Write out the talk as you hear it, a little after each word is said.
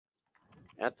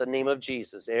At the name of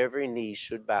Jesus, every knee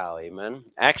should bow. Amen.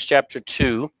 Acts chapter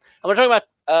 2. I'm going to talk about,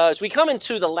 as we come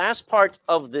into the last part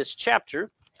of this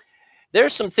chapter,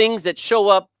 there's some things that show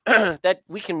up that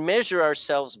we can measure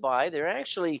ourselves by. They're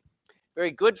actually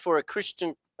very good for a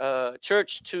Christian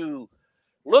church to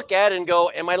look at and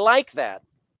go, am I like that?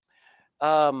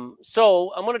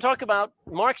 So I'm going to talk about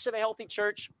marks of a healthy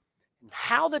church,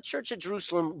 how the church at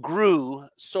Jerusalem grew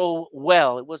so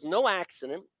well. It was no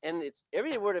accident, and it's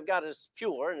every word of God is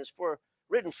pure and is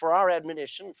written for our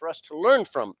admonition, for us to learn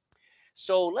from.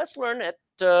 So let's learn at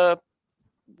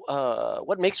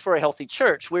what makes for a healthy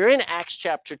church. We're in Acts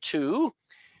chapter 2.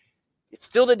 It's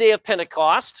still the day of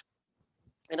Pentecost,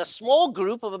 and a small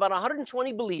group of about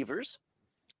 120 believers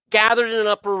gathered in an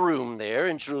upper room there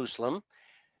in Jerusalem,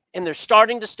 and they're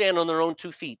starting to stand on their own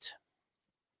 2 feet.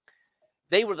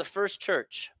 They were the first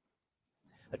church.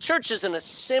 A church is an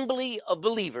assembly of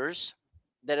believers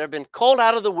that have been called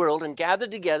out of the world and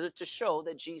gathered together to show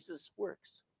that Jesus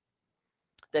works,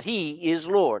 that he is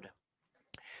Lord.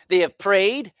 They have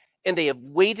prayed and they have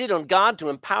waited on God to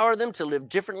empower them to live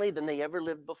differently than they ever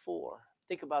lived before.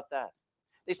 Think about that.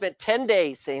 They spent 10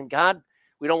 days saying, God,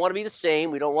 we don't want to be the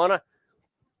same. We don't want to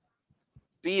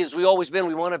be as we always been.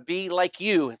 We want to be like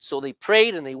you. And so they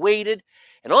prayed and they waited.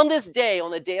 And on this day, on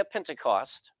the day of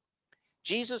Pentecost,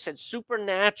 Jesus had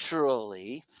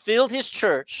supernaturally filled his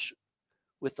church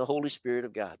with the Holy Spirit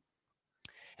of God.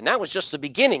 And that was just the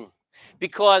beginning,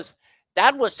 because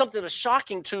that was something that was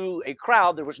shocking to a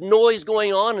crowd. There was noise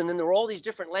going on, and then there were all these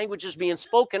different languages being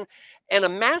spoken, and a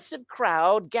massive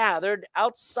crowd gathered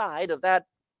outside of that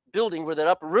building where that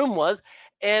upper room was,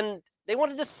 and they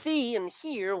wanted to see and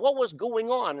hear what was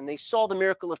going on, and they saw the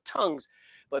miracle of tongues.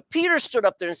 But Peter stood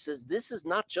up there and says, this is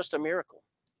not just a miracle.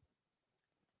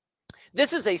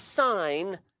 This is a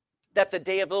sign that the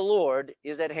day of the Lord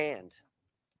is at hand.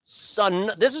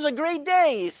 This is a great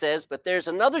day, he says, but there's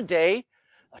another day,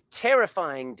 a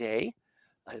terrifying day,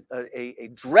 a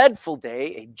dreadful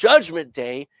day, a judgment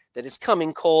day that is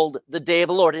coming, called the day of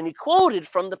the Lord. And he quoted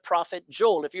from the prophet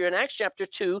Joel. If you're in Acts chapter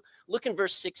 2, look in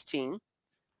verse 16.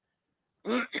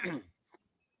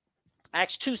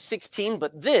 Acts 2:16,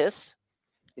 but this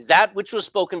is that which was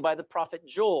spoken by the prophet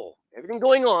Joel. Everything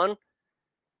going on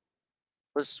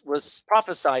was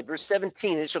prophesied. Verse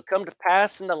 17, it shall come to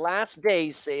pass in the last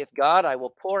days, saith God, I will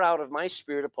pour out of my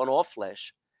spirit upon all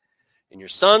flesh, and your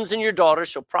sons and your daughters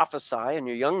shall prophesy, and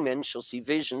your young men shall see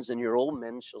visions, and your old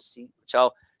men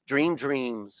shall dream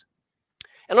dreams.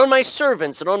 And on my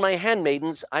servants and on my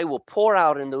handmaidens I will pour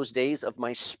out in those days of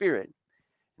my spirit,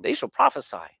 and they shall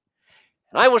prophesy.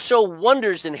 And I will show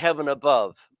wonders in heaven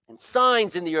above, and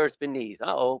signs in the earth beneath.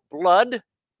 Blood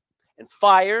and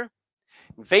fire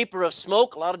and vapor of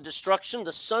smoke, a lot of destruction.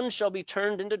 The sun shall be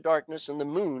turned into darkness and the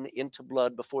moon into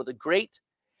blood before the great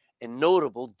and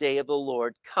notable day of the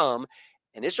Lord come.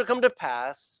 And it shall come to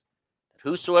pass that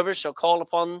whosoever shall call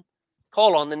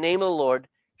on the name of the Lord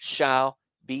shall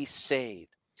be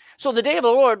saved. So the day of the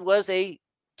Lord was a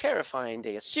terrifying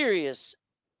day,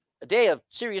 a day of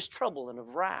serious trouble and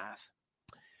of wrath.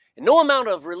 And no amount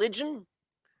of religion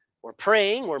or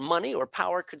praying or money or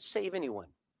power could save anyone.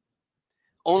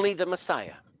 Only the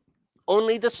Messiah,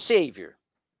 only the Savior,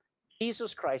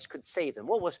 Jesus Christ, could save them.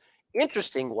 What was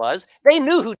interesting was they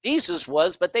knew who Jesus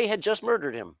was, but they had just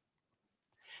murdered him.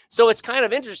 So it's kind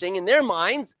of interesting in their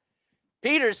minds.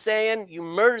 Peter's saying, you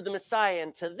murdered the Messiah.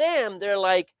 And to them, they're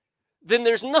like, then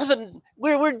there's nothing,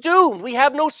 we're doomed. We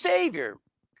have no Savior.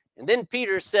 And then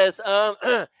Peter says,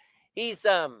 when he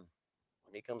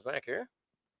comes back here,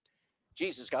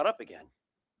 Jesus got up again,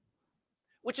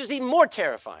 which is even more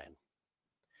terrifying,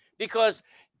 because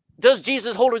does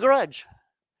Jesus hold a grudge?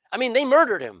 I mean, they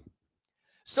murdered him.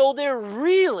 So they're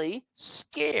really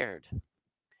scared.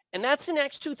 And that's in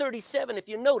Acts 2:37. If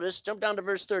you notice, jump down to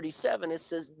verse 37. It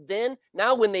says,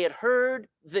 now when they had heard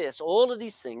this, all of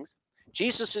these things,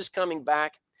 Jesus is coming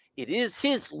back. It is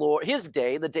his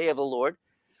day, the day of the Lord.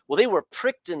 Well, they were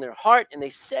pricked in their heart, and they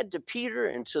said to Peter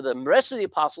and to the rest of the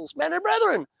apostles, men and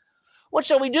brethren, what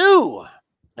shall we do?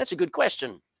 That's a good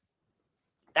question.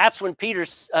 That's when Peter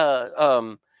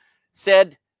said,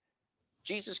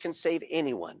 Jesus can save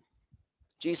anyone.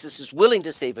 Jesus is willing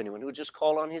to save anyone who would just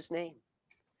call on his name.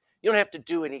 You don't have to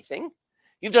do anything.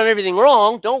 You've done everything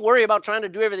wrong. Don't worry about trying to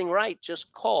do everything right.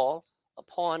 Just call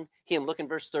upon him. Look in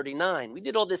verse 39. We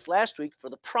did all this last week, for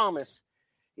the promise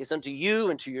is unto you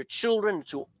and to your children, and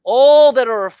to all that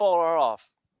are afar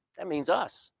off. That means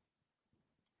us.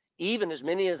 Even as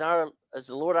many as the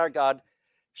Lord our God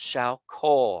shall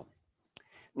call.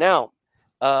 Now,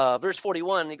 verse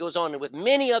 41, he goes on, and with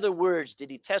many other words did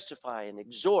he testify and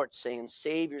exhort, saying,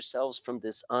 save yourselves from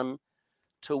this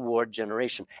toward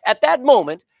generation. At that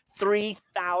moment,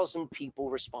 3,000 people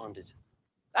responded.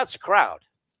 That's a crowd.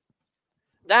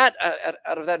 That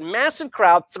out of that massive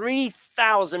crowd,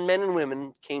 3,000 men and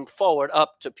women came forward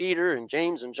up to Peter and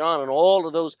James and John and all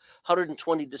of those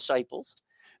 120 disciples.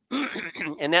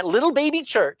 And that little baby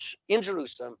church in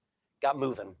Jerusalem got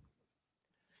moving.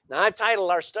 Now, I've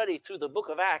titled our study through the book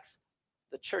of Acts,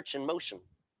 The Church in Motion.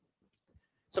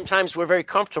 Sometimes we're very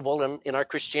comfortable in our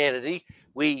Christianity.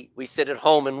 We sit at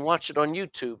home and watch it on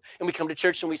YouTube. And we come to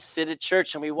church and we sit at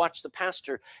church and we watch the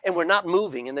pastor. And we're not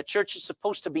moving. And the church is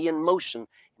supposed to be in motion.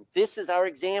 This is our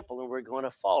example. And we're going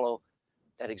to follow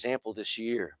that example this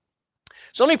year.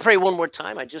 So let me pray one more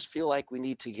time. I just feel like we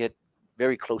need to get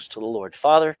very close to the Lord.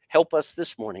 Father, help us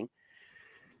this morning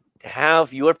to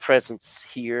have your presence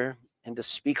here and to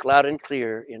speak loud and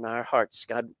clear in our hearts.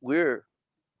 God, we're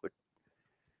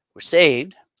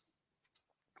saved.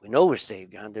 We know we're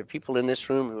saved, God. There are people in this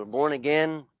room who are born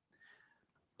again,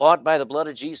 bought by the blood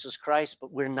of Jesus Christ,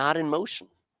 but we're not in motion.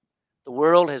 The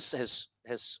world has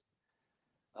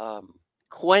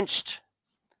quenched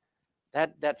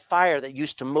that fire that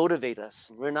used to motivate us.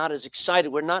 And we're not as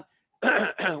excited. We're not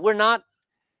we're not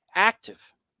active,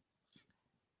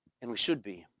 and we should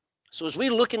be. So as we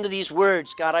look into these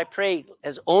words, God, I pray,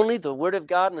 as only the Word of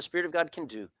God and the Spirit of God can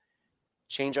do,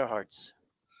 change our hearts.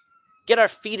 Get our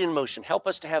feet in motion. Help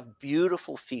us to have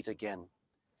beautiful feet again.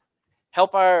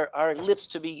 Help our lips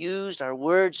to be used, our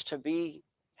words to be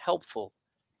helpful,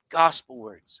 gospel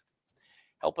words.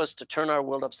 Help us to turn our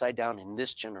world upside down in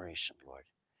this generation, Lord.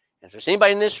 And if there's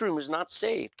anybody in this room who's not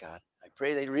saved, God, I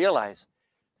pray they realize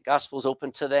the gospel is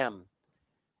open to them.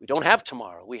 We don't have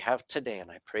tomorrow. We have today. And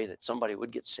I pray that somebody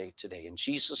would get saved today. In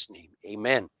Jesus' name,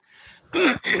 amen.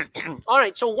 All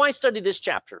right, so why study this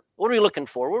chapter? What are we looking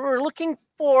for? We're looking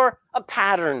for a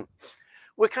pattern.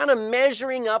 We're kind of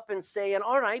measuring up and saying,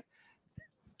 all right,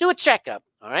 do a checkup.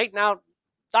 All right, now,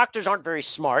 doctors aren't very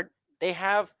smart. They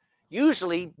have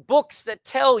usually books that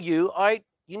tell you, all right,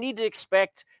 you need to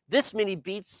expect this many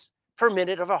beats per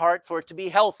minute of a heart for it to be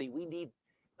healthy. We need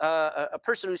a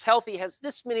person who's healthy has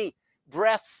this many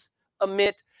breaths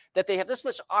emit, that they have this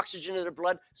much oxygen in their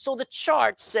blood. So the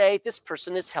charts say this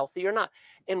person is healthy or not.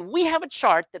 And we have a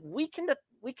chart that we can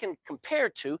compare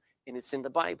to, and it's in the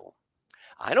Bible.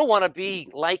 I don't want to be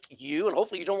like you, and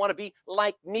hopefully you don't want to be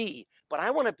like me, but I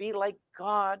want to be like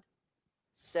God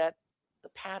set the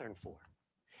pattern for.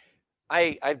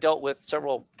 I've dealt with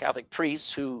several Catholic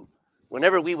priests who,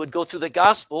 whenever we would go through the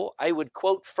gospel, I would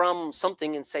quote from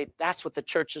something and say, that's what the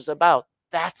church is about.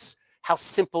 That's how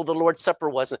simple the Lord's Supper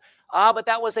was. But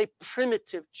that was a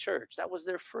primitive church. That was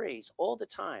their phrase all the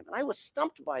time. And I was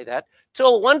stumped by that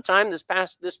till one time this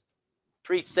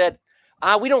priest said,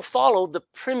 we don't follow the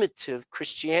primitive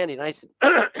Christianity. And I said,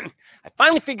 I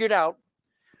finally figured out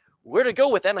where to go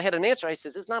with that. And I had an answer. I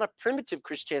says, it's not a primitive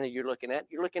Christianity you're looking at.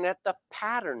 You're looking at the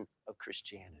pattern of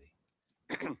Christianity.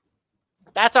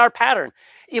 That's our pattern.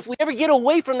 If we ever get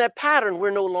away from that pattern,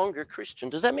 we're no longer Christian.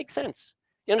 Does that make sense?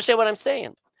 You understand what I'm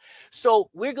saying? So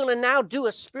we're going to now do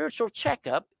a spiritual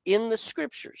checkup in the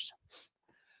scriptures.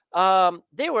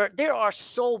 There are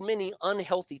so many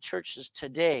unhealthy churches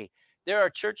today. There are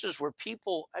churches where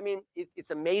people,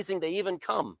 it's amazing they even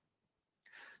come.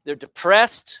 They're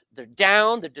depressed, they're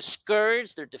down, they're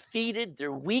discouraged, they're defeated,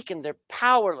 they're weak, and they're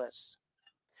powerless.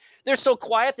 They're so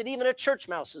quiet that even a church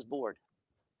mouse is bored.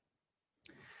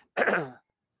 There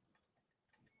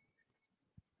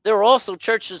are also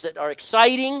churches that are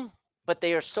exciting, but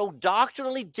they are so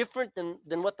doctrinally different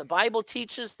than what the Bible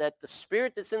teaches that the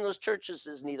spirit that's in those churches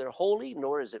is neither holy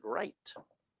nor is it right.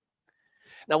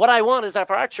 Now, what I want is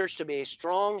for our church to be a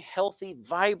strong, healthy,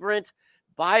 vibrant,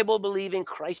 Bible-believing,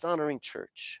 Christ-honoring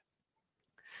church.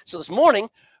 So this morning,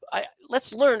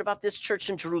 let's learn about this church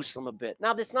in Jerusalem a bit.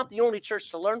 Now, this is not the only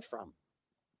church to learn from.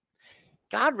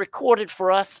 God recorded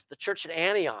for us the church at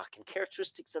Antioch and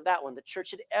characteristics of that one, the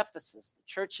church at Ephesus, the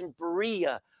church in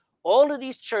Berea. All of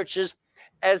these churches,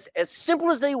 as simple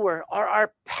as they were, are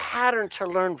our pattern to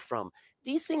learn from.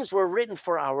 These things were written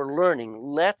for our learning.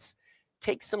 Let's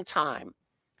take some time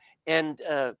and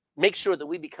make sure that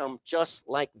we become just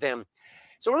like them.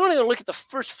 So we're only going to look at the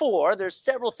first four. There's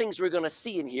several things we're going to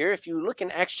see in here. If you look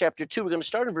in Acts chapter 2, we're going to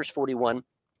start in verse 41.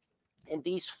 And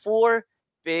these four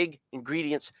big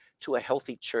ingredients to a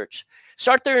healthy church.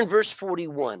 Start there in verse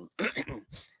 41.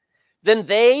 Then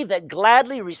they that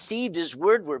gladly received his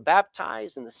word were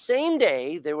baptized, and the same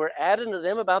day there were added to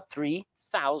them about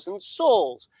 3,000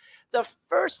 souls. The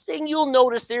first thing you'll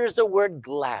notice there is the word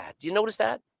glad. Do you notice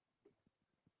that?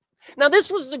 Now, this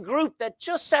was the group that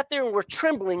just sat there and were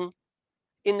trembling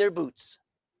in their boots.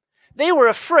 They were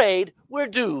afraid we're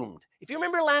doomed. If you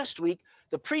remember last week,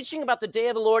 The preaching about the day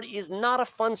of the Lord is not a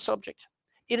fun subject.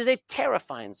 It is a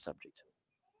terrifying subject.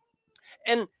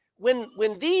 And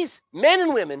when these men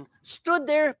and women stood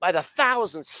there by the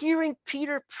thousands hearing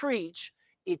Peter preach,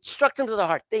 it struck them to the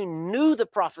heart. They knew the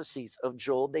prophecies of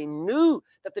Joel. They knew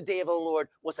that the day of the Lord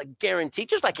was a guarantee,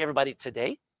 just like everybody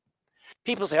today.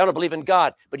 People say, I don't believe in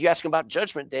God. But you ask them about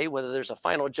Judgment Day, whether there's a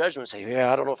final judgment, say,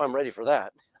 yeah, I don't know if I'm ready for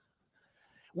that.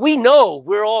 We know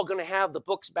we're all going to have the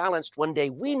books balanced one day.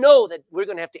 We know that we're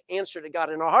going to have to answer to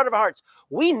God in our heart of hearts.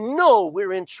 We know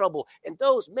we're in trouble. And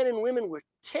those men and women were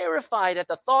terrified at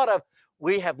the thought of,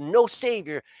 we have no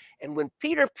Savior. And when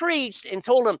Peter preached and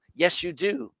told them, yes, you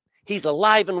do. He's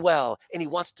alive and well, and he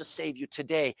wants to save you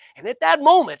today. And at that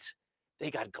moment, they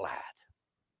got glad.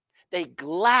 They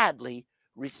gladly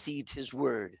received his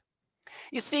word.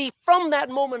 You see, from that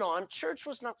moment on, church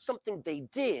was not something they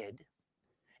did.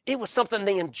 It was something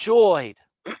they enjoyed.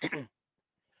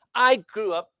 I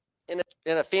grew up in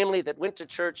a family that went to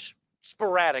church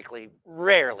sporadically,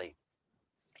 rarely.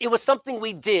 It was something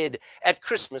we did at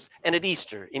Christmas and at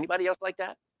Easter. Anybody else like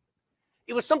that?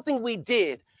 It was something we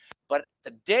did. But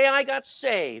the day I got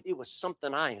saved, it was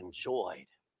something I enjoyed.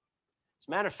 As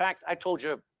a matter of fact, I told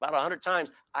you about 100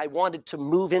 times, I wanted to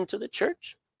move into the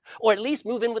church, or at least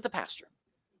move in with the pastor.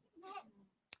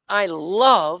 I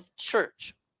love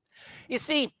church. You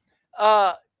see,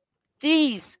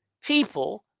 these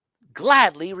people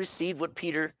gladly received what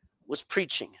Peter was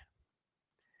preaching.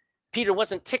 Peter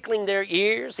wasn't tickling their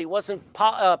ears. He wasn't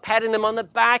patting them on the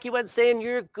back. He wasn't saying,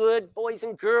 you're good, boys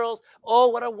and girls. Oh,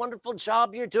 what a wonderful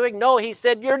job you're doing. No, he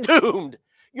said, you're doomed.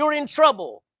 You're in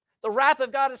trouble. The wrath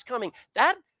of God is coming.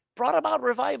 That brought about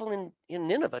revival in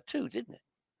Nineveh too, didn't it?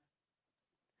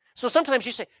 So sometimes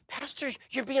you say, Pastor,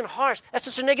 you're being harsh. That's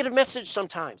just a negative message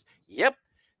sometimes. Yep,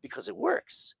 because it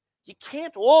works. You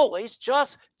can't always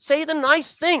just say the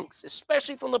nice things,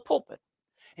 especially from the pulpit.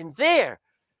 And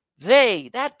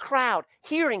that crowd,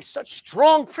 hearing such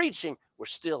strong preaching, were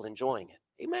still enjoying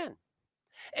it. Amen.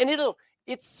 And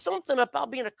it's something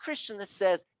about being a Christian that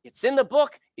says, it's in the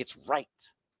book, it's right.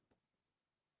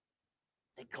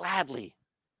 They gladly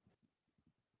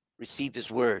received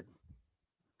his word.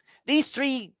 These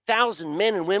 3,000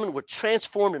 men and women were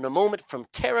transformed in a moment from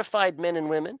terrified men and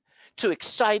women to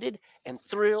excited and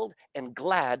thrilled and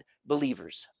glad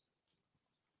believers.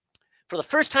 For the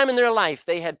first time in their life,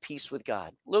 they had peace with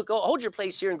God. Look, hold your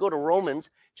place here and go to Romans,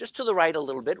 just to the right a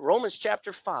little bit. Romans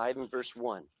chapter 5 and verse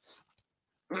 1.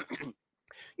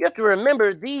 You have to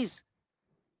remember, these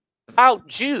devout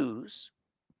Jews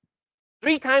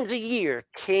 3 times a year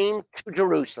came to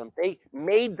Jerusalem. They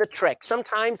made the trek,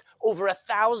 sometimes over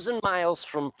 1,000 miles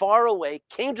from far away,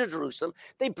 came to Jerusalem.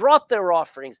 They brought their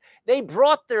offerings. They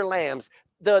brought their lambs,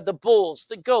 the bulls,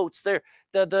 the goats,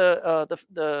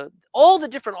 all the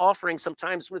different offerings,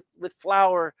 sometimes with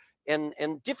flour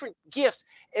and different gifts.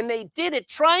 And they did it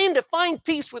trying to find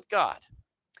peace with God.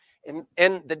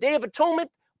 And the Day of Atonement,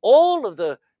 all of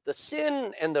the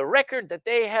sin and the record that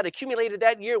they had accumulated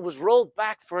that year was rolled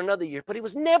back for another year, but it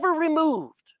was never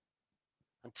removed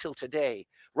until today.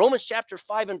 Romans chapter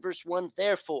 5 and verse 1,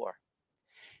 therefore,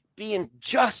 being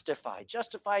justified.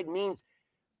 Justified means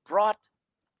brought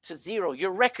to zero.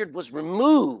 Your record was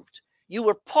removed. You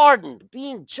were pardoned,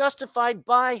 being justified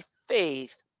by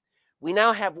faith. We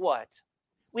now have what?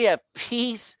 We have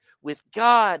peace with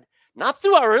God, not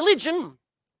through our religion,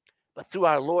 but through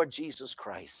our Lord Jesus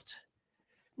Christ.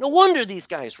 No wonder these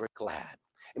guys were glad.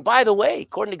 And by the way,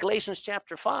 according to Galatians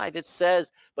chapter 5, it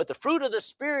says, but the fruit of the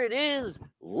Spirit is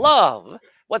love.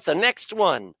 What's the next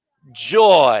one?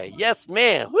 Joy. Yes,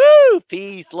 ma'am. Woo!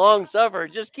 Peace, long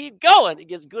suffering. Just keep going. It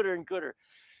gets gooder and gooder.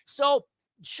 So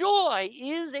joy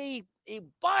is a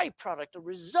byproduct, a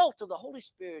result of the Holy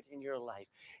Spirit in your life.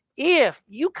 If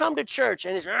you come to church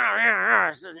and it's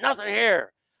there's nothing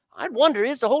here, I'd wonder,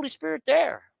 is the Holy Spirit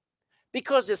there?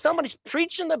 Because if somebody's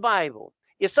preaching the Bible,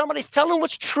 if somebody's telling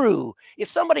what's true, if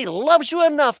somebody loves you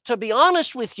enough to be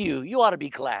honest with you, you ought to be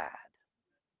glad.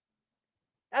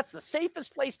 That's the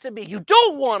safest place to be. You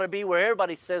don't want to be where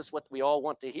everybody says what we all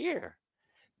want to hear.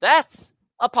 That's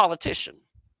a politician.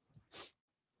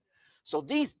 So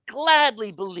these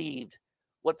gladly believed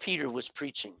what Peter was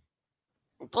preaching.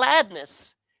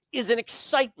 Gladness is an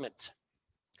excitement,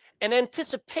 an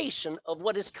anticipation of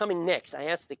what is coming next. I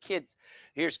asked the kids,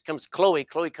 here comes Chloe.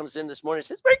 Chloe comes in this morning and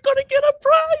says, we're going to get a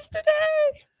prize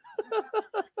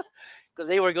today. Because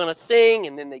they were going to sing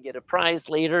and then they get a prize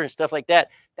later and stuff like that.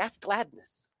 That's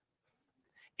gladness.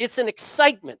 It's an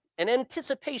excitement, an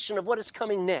anticipation of what is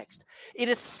coming next. It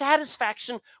is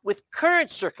satisfaction with current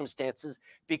circumstances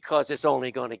because it's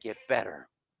only going to get better.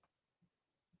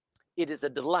 It is a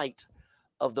delight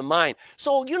of the mind.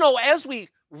 So, as we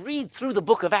read through the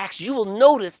book of Acts, you will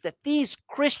notice that these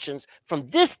Christians from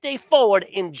this day forward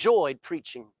enjoyed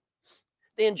preaching.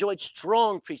 They enjoyed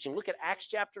strong preaching. Look at Acts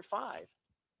chapter 5.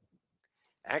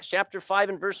 Acts chapter 5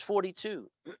 and verse 42.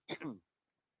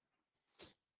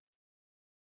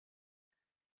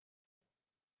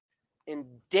 And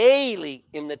daily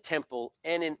in the temple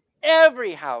and in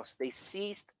every house, they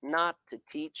ceased not to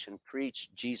teach and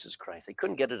preach Jesus Christ. They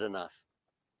couldn't get it enough.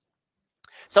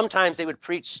 Sometimes they would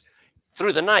preach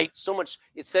through the night. So much,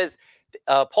 it says,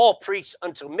 Paul preached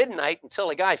until midnight until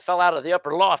a guy fell out of the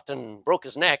upper loft and broke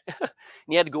his neck. And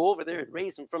he had to go over there and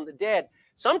raise him from the dead.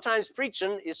 Sometimes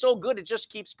preaching is so good it just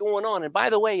keeps going on. And by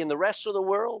the way, in the rest of the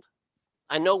world,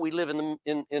 I know we live in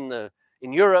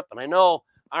Europe, and I know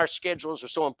our schedules are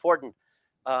so important.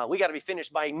 We got to be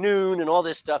finished by noon and all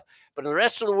this stuff. But in the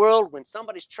rest of the world, when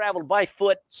somebody's traveled by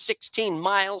foot 16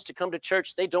 miles to come to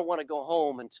church, they don't want to go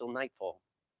home until nightfall.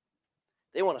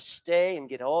 They want to stay and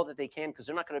get all that they can because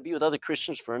they're not going to be with other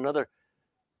Christians for another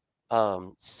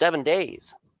 7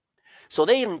 days. So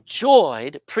they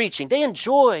enjoyed preaching. They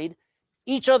enjoyed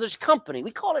each other's company.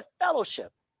 We call it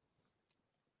fellowship.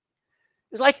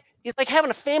 It's like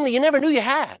having a family you never knew you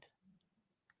had.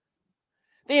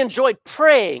 They enjoyed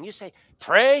praying. You say,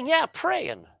 praying? Yeah,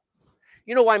 praying.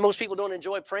 You know why most people don't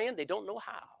enjoy praying? They don't know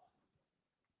how.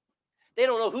 They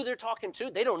don't know who they're talking to.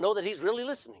 They don't know that he's really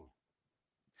listening.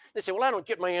 They say, well, I don't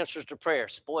get my answers to prayer.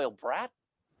 Spoiled brat.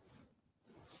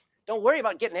 Don't worry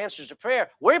about getting answers to prayer.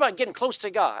 Worry about getting close to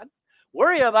God.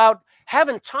 Worry about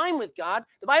having time with God.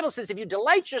 The Bible says if you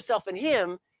delight yourself in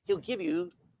him, he'll give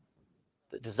you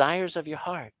the desires of your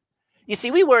heart. You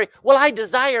see, we worry, well, I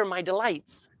desire my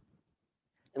delights.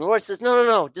 And the Lord says,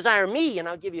 no, desire me, and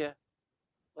I'll give you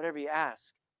whatever you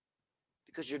ask.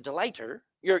 Because your delighter,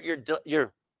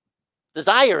 your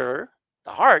desirer,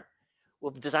 the heart,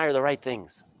 will desire the right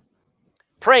things.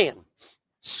 Praying,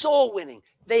 soul winning.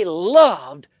 They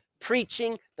loved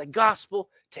preaching the gospel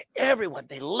to everyone.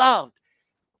 They loved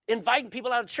inviting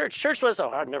people out of church. Church was,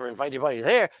 I'd never invite anybody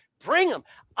there. Bring them.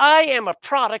 I am a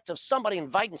product of somebody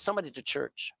inviting somebody to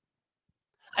church.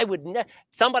 I would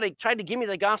somebody tried to give me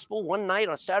the gospel one night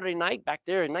on a Saturday night back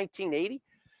there in 1980.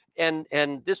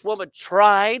 And this woman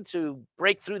tried to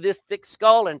break through this thick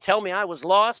skull and tell me I was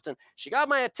lost. And she got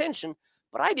my attention,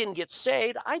 but I didn't get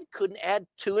saved. I couldn't add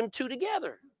 2 and 2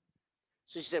 together.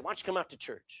 So she said, why don't you come out to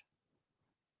church?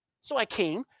 So I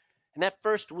came, and that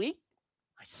first week,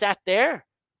 I sat there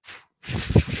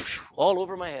all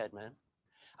over my head, man.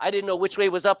 I didn't know which way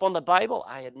was up on the Bible.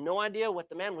 I had no idea what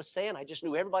the man was saying. I just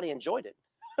knew everybody enjoyed it.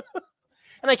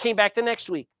 And I came back the next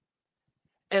week.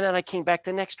 And then I came back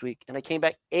the next week. And I came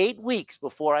back 8 weeks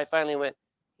before I finally went,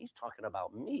 he's talking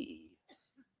about me.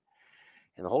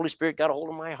 And the Holy Spirit got a hold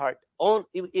of my heart.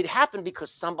 It happened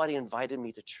because somebody invited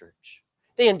me to church.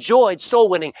 They enjoyed soul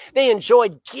winning. They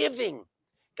enjoyed giving.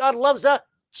 God loves a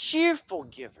cheerful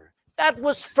giver. That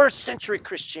was first century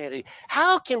Christianity.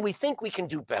 How can we think we can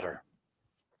do better?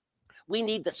 We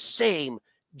need the same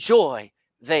joy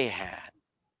they had.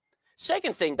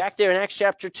 Second thing, back there in Acts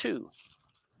chapter 2.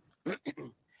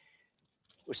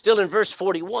 We're still in verse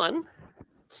 41.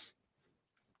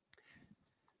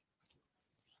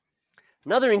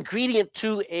 Another ingredient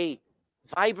to a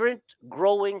vibrant,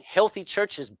 growing, healthy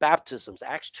church is baptisms.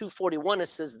 Acts 2:41, it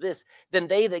says this, then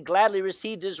they that gladly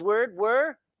received his word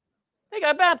they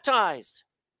got baptized.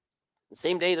 The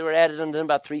same day they were added unto them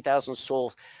about 3,000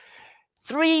 souls.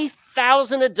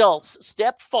 3,000 adults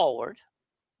stepped forward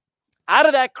out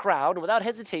of that crowd and without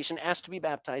hesitation asked to be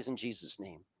baptized in Jesus'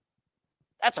 name.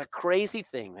 That's a crazy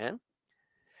thing, man.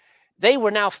 They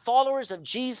were now followers of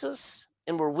Jesus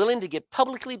and were willing to get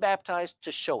publicly baptized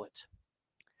to show it.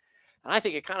 And I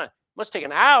think it kind of must take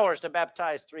an hours to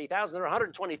baptize 3,000. There are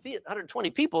 120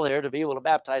 people there to be able to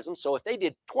baptize them. So if they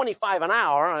did 25 an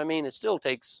hour, I mean, it still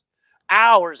takes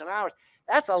hours and hours.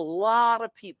 That's a lot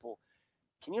of people.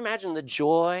 Can you imagine the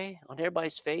joy on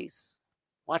everybody's face,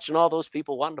 watching all those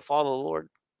people wanting to follow the Lord,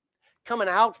 coming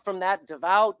out from that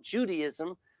devout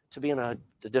Judaism to being a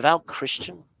devout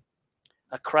Christian,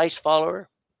 a Christ follower?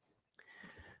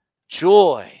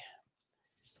 Joy.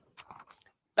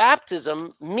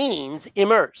 Baptism means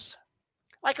immerse,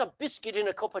 like a biscuit in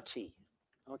a cup of tea,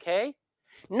 okay?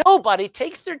 Nobody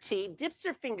takes their tea, dips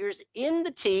their fingers in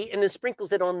the tea, and then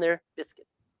sprinkles it on their biscuit.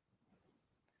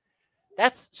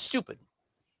 That's stupid.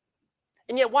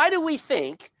 And yet, why do we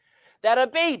think that a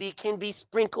baby can be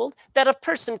sprinkled, that a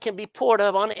person can be poured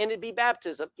on, and it be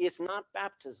baptism? It's not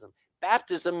baptism.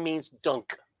 Baptism means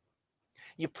dunk.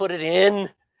 You put it in,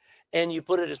 and you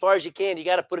put it as far as you can. You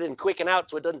got to put it in quick and out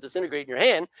so it doesn't disintegrate in your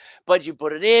hand, but you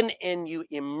put it in and you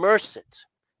immerse it.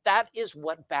 That is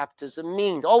what baptism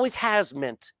means, always has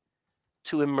meant,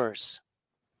 to immerse.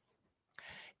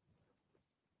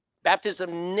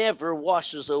 Baptism never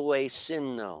washes away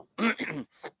sin, though.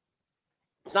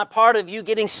 It's not part of you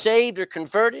getting saved or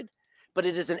converted, but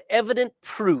it is an evident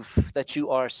proof that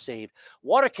you are saved.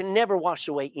 Water can never wash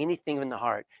away anything in the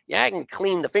heart. Yeah, I can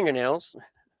clean the fingernails.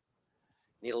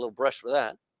 Need a little brush for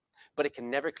that. But it can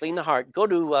never clean the heart. Go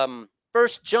to 1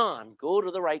 John. Go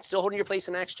to the right. Still holding your place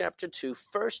in Acts chapter 2.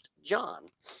 1 John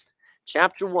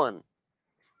chapter 1.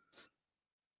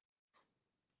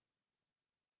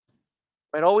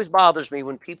 It always bothers me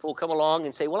when people come along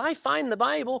and say, well, I find the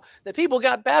Bible that people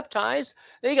got baptized.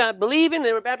 They got believing,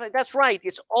 they were baptized. That's right.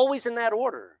 It's always in that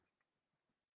order.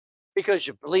 Because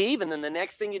you believe, and then the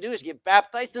next thing you do is get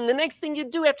baptized. And the next thing you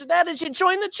do after that is you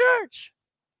join the church.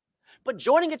 But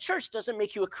joining a church doesn't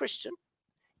make you a Christian.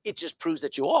 It just proves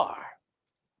that you are.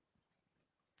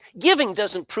 Giving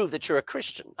doesn't prove that you're a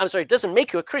Christian. I'm sorry, it doesn't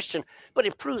make you a Christian, but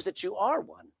it proves that you are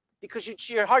one. Because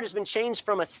your heart has been changed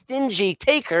from a stingy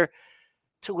taker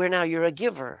to where now you're a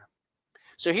giver.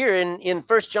 So here in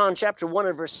 1 John chapter 1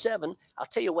 and verse 7, I'll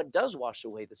tell you what does wash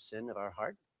away the sin of our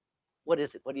heart. What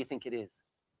is it? What do you think it is?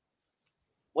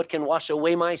 What can wash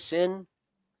away my sin?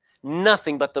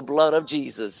 Nothing but the blood of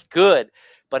Jesus. Good.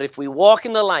 But if we walk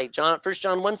in the light, 1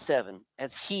 John 1:7,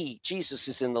 as Jesus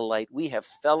is in the light, we have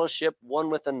fellowship one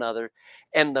with another,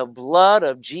 and the blood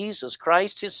of Jesus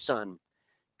Christ, his Son,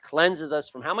 cleanses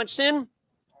us from how much sin?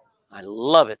 I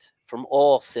love it. From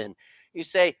all sin. You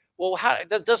say, well,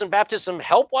 doesn't baptism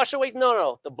help wash away?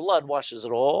 No. The blood washes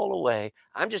it all away.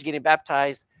 I'm just getting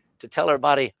baptized to tell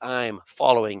everybody I'm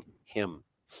following him.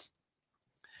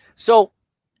 So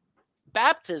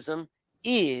baptism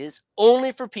is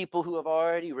only for people who have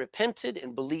already repented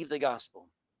and believed the gospel.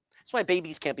 That's why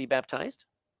babies can't be baptized.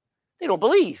 They don't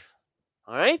believe.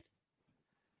 All right?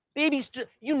 Babies,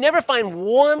 you never find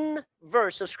one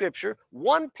verse of Scripture,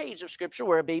 one page of Scripture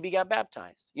where a baby got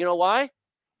baptized. You know why?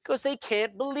 Because they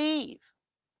can't believe.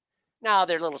 Now,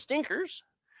 they're little stinkers.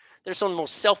 They're some of the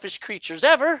most selfish creatures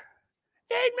ever.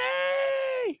 Feed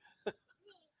me!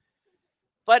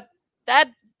 But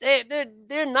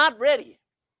they're not ready.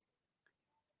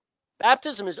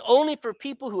 Baptism is only for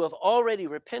people who have already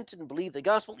repented and believed the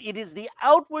gospel. It is the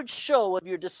outward show of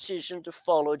your decision to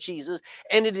follow Jesus,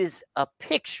 and it is a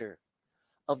picture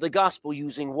of the gospel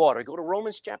using water. Go to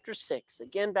Romans chapter 6.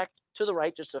 Again, back to the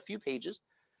right, just a few pages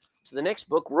to the next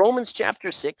book, Romans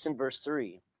chapter 6 and verse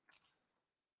 3.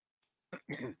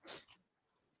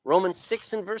 Romans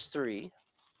 6 and verse 3.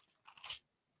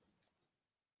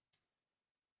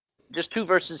 Just two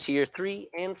verses here, 3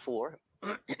 and 4.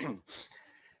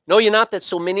 Know ye not that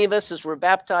so many of us as were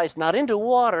baptized not into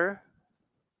water,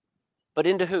 but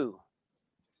into who?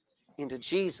 Into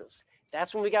Jesus.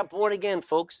 That's when we got born again,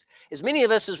 folks. As many of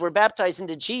us as were baptized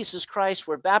into Jesus Christ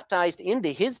were baptized into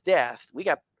his death. We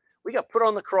got put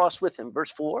on the cross with him.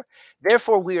 Verse 4.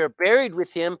 Therefore we are buried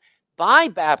with him by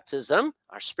baptism,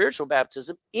 our spiritual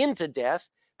baptism, into death,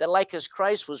 that like as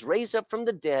Christ was raised up from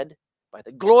the dead by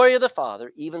the glory of the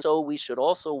Father, even so we should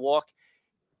also walk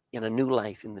in a new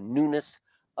life, in the newness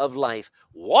of life.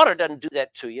 Water doesn't do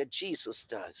that to you. Jesus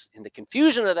does. And the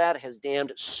confusion of that has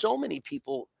damned so many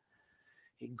people.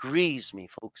 It grieves me,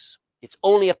 folks. It's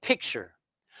only a picture.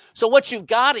 So what you've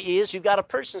got is you've got a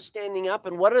person standing up,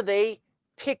 and what are they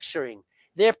picturing?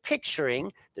 They're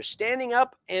standing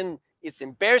up, and it's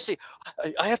embarrassing.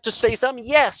 I have to say something.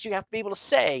 Yes, you have to be able to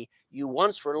say, you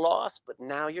once were lost, but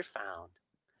now you're found.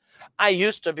 I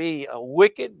used to be a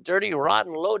wicked, dirty,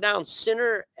 rotten, low-down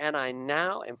sinner, and I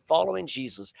now am following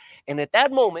Jesus. And at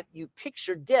that moment, you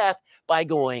picture death by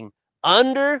going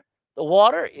under the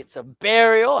water. It's a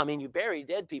burial. I mean, you bury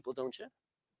dead people, don't you?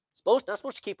 Not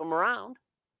supposed to keep them around.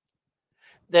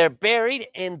 They're buried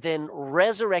and then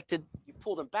resurrected. You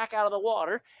pull them back out of the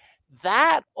water.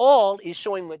 That all is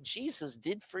showing what Jesus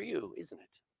did for you, isn't it?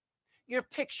 You're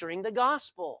picturing the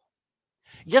gospel.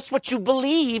 That's what you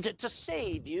believed to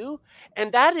save you.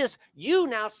 And that is you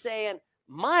now saying,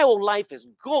 my old life is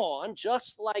gone,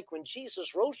 just like when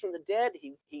Jesus rose from the dead,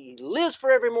 he lives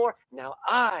forevermore. Now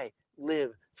I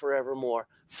live forevermore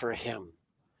for him.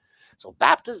 So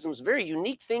baptism is a very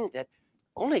unique thing that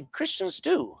only Christians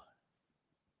do.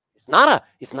 It's not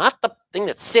the thing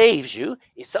that saves you.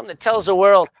 It's something that tells the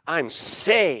world, I'm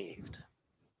saved.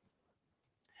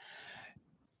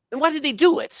 And why did they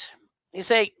do it? You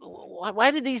say,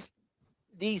 why did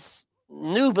these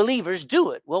new believers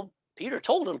do it? Well, Peter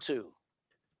told them to.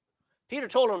 Peter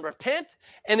told them, repent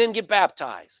and then get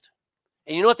baptized.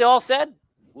 And you know what they all said?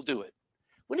 We'll do it.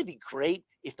 Wouldn't it be great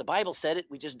if the Bible said it,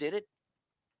 we just did it?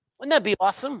 Wouldn't that be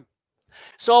awesome?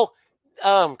 So,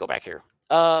 go back here.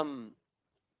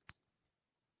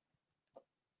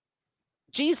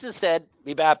 Jesus said,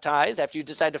 be baptized after you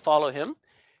decide to follow him.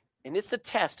 And it's the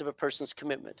test of a person's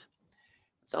commitment.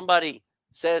 Somebody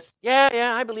says,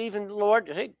 yeah, I believe in the Lord.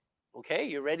 Hey, okay,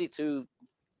 you're ready to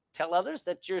tell others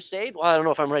that you're saved? Well, I don't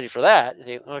know if I'm ready for that. You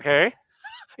say, okay.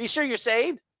 Are you sure you're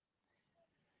saved?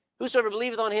 Whosoever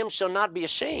believeth on him shall not be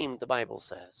ashamed, the Bible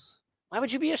says. Why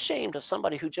would you be ashamed of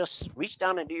somebody who just reached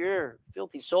down into your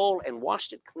filthy soul and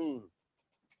washed it clean?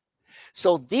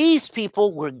 So these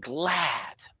people were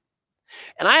glad.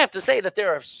 And I have to say that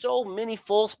there are so many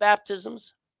false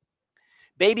baptisms.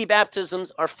 Baby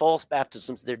baptisms are false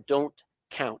baptisms. They don't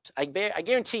count. I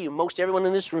guarantee you most everyone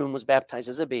in this room was baptized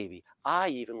as a baby. I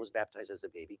even was baptized as a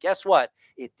baby. Guess what?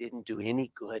 It didn't do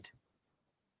any good.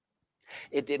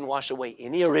 It didn't wash away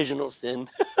any original sin.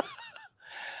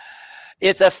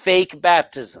 It's a fake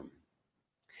baptism.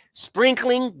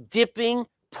 Sprinkling, dipping,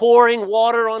 pouring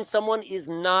water on someone is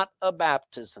not a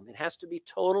baptism. It has to be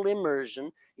total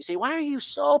immersion. You say, why are you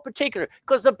so particular?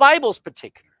 Because the Bible's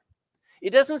particular. It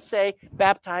doesn't say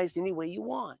baptize any way you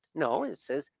want. No, it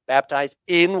says baptize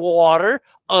in water,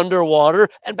 underwater,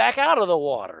 and back out of the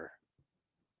water.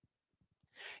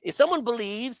 If someone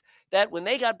believes that when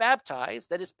they got baptized,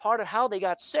 that is part of how they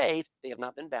got saved, they have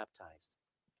not been baptized.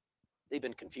 They've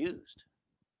been confused.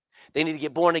 They need to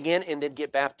get born again and then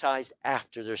get baptized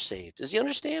after they're saved. Does he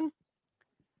understand?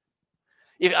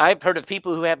 I've heard of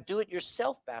people who have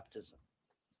do-it-yourself baptism.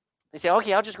 They say,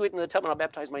 okay, I'll just go into the tub and I'll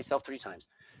baptize myself 3 times.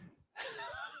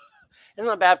 It's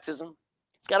not baptism.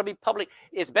 It's got to be public.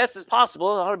 As best as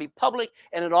possible, it ought to be public,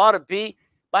 and it ought to be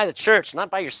by the church, not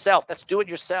by yourself. That's do it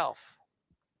yourself.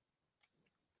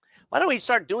 Why don't we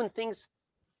start doing things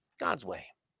God's way?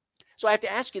 So I have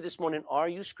to ask you this morning, are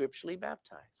you scripturally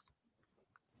baptized?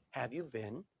 Have you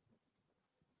been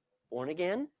born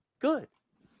again? Good.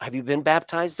 Have you been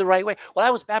baptized the right way? Well, I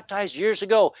was baptized years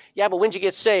ago. Yeah, but when did you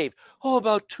get saved? Oh,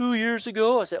 about 2 years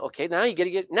ago. I said, okay, now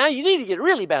you need to get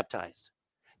really baptized.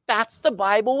 That's the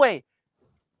Bible way.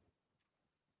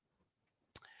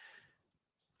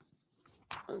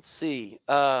 Let's see.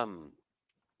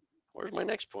 Where's my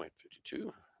next point?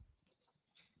 52.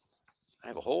 I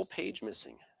have a whole page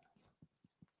missing.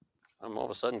 I'm all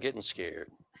of a sudden getting scared.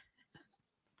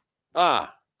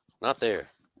 Not there.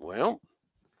 Well,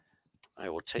 I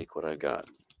will take what I got.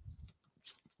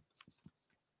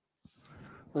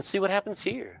 Let's see what happens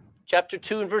here. Chapter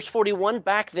 2 and verse 41,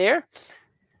 back there.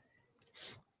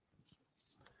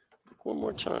 One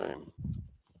more time.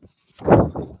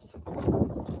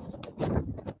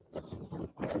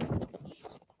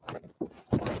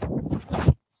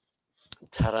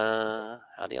 Ta-da!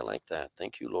 How do you like that?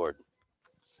 Thank you, Lord.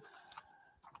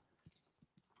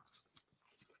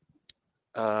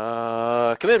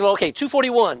 Committed. Okay,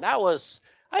 241.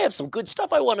 I have some good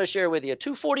stuff I want to share with you.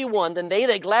 241. Then they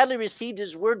that gladly received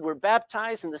his word were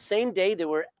baptized, and the same day there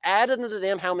were added unto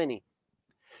them how many?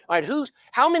 All right,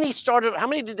 how many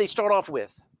did they start off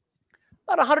with?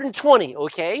 About 120,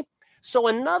 okay? So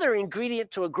another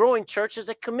ingredient to a growing church is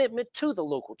a commitment to the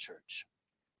local church.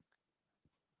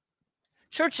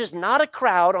 Church is not a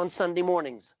crowd on Sunday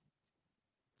mornings.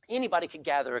 Anybody could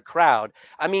gather a crowd.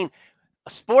 I mean, a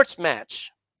sports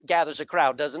match gathers a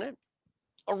crowd, doesn't it?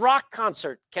 A rock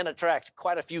concert can attract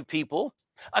quite a few people.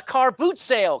 A car boot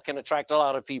sale can attract a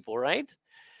lot of people, right?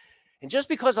 And just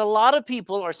because a lot of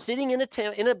people are sitting in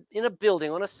a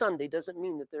building on a Sunday doesn't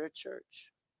mean that they're a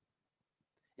church.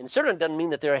 And it certainly doesn't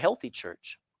mean that they're a healthy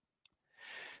church.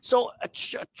 So a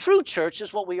true church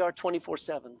is what we are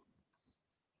 24/7.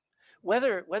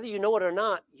 Whether you know it or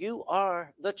not, you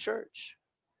are the church.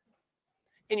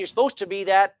 And you're supposed to be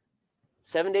that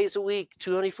 7 days a week,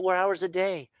 24 hours a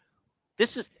day.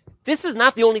 This is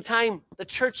not the only time the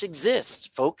church exists,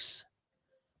 folks.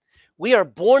 We are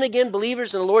born again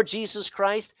believers in the Lord Jesus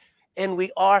Christ, and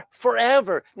we are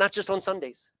forever, not just on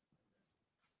Sundays.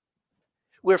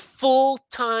 We're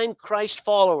full-time Christ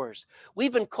followers.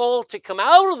 We've been called to come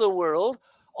out of the world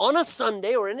on a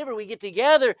Sunday or whenever we get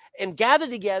together and gather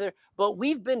together, but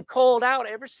we've been called out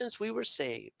ever since we were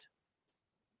saved.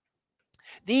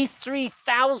 These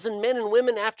 3,000 men and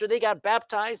women, after they got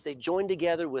baptized, they joined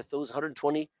together with those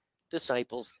 120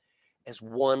 disciples as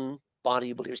one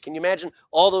body of believers. Can you imagine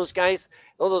all those guys,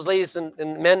 all those ladies and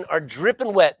men are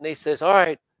dripping wet, and they says, all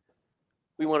right,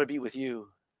 we want to be with you.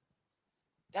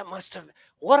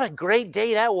 What a great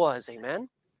day that was, amen?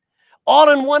 All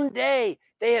in one day,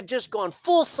 they have just gone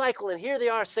full cycle, and here they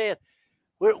are saying,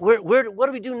 what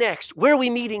do we do next? Where are we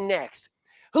meeting next?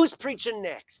 Who's preaching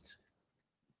next?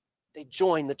 They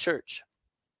joined the church.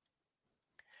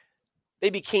 They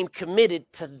became committed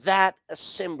to that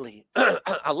assembly.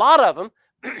 A lot of them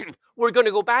were going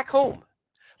to go back home.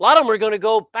 A lot of them were going to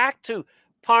go back to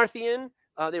Parthian.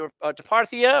 They were to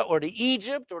Parthia or to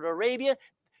Egypt or to Arabia,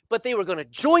 but they were going to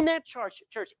join that church,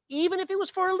 even if it was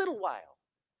for a little while.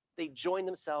 They joined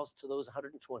themselves to those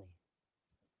 120.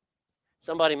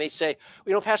 Somebody may say,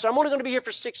 Pastor, I'm only going to be here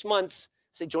for 6 months.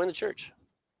 Say, join the church.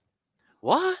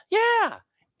 What? Yeah.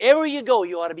 Everywhere you go,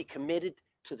 you ought to be committed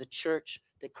to the church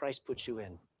that Christ put you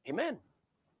in. Amen.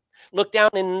 Look down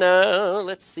in,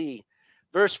 let's see,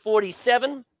 verse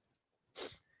 47.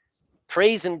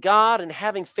 Praising God and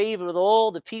having favor with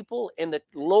all the people, and the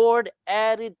Lord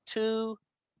added to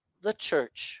the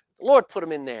church. The Lord put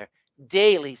them in there.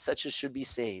 Daily, such as should be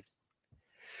saved.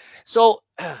 So,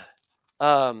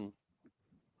 when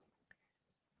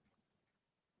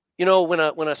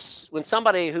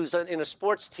somebody who's in a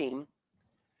sports team,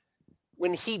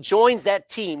 when he joins that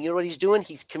team, you know what he's doing?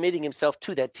 He's committing himself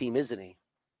to that team, isn't he?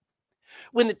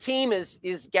 When the team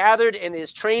is gathered and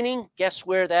is training, guess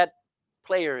where that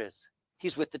player is?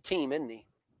 He's with the team, isn't he?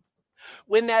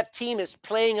 When that team is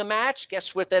playing a match,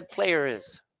 guess what that player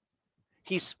is?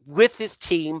 He's with his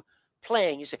team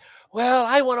playing. You say, well,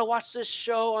 I want to watch this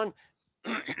show on...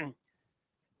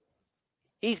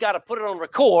 He's got to put it on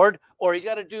record, or he's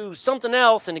got to do something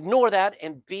else and ignore that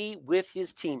and be with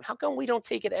his team. How come we don't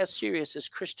take it as serious as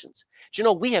Christians? Do you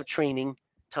know we have training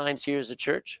times here as a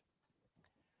church?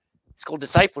 It's called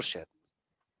discipleship.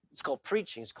 It's called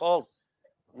preaching. It's called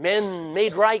men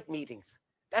made right meetings.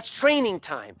 That's training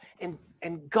time. And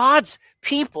God's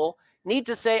people need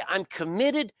to say, I'm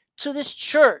committed to this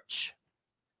church.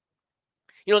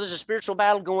 There's a spiritual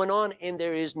battle going on, and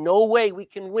there is no way we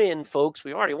can win, folks.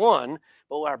 We already won,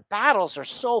 but our battles are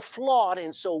so flawed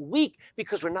and so weak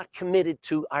because we're not committed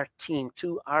to our team,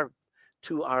 to our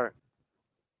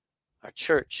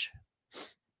church.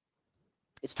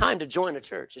 It's time to join a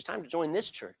church. It's time to join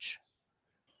this church.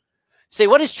 Say,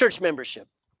 what is church membership?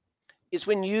 It's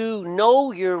when you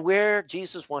know you're where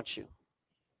Jesus wants you,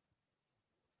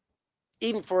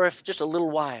 even for just a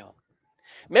little while.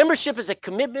 Membership is a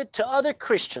commitment to other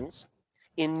Christians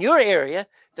in your area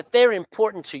that they're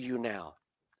important to you now.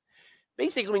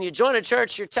 Basically, when you join a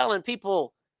church, you're telling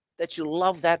people that you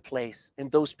love that place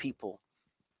and those people.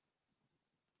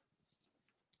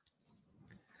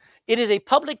 It is a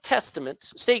public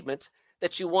statement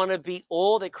that you want to be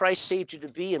all that Christ saved you to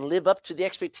be and live up to the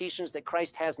expectations that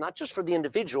Christ has, not just for the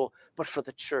individual, but for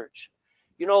the church.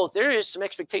 There is some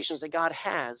expectations that God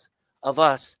has of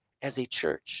us as a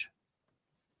church.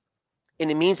 And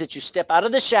it means that you step out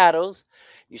of the shadows,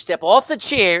 you step off the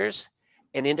chairs,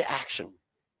 and into action.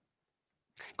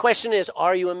 Question is,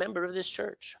 are you a member of this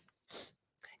church?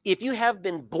 If you have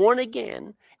been born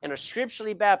again and are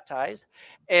scripturally baptized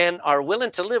and are willing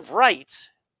to live right,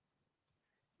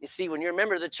 you see, when you're a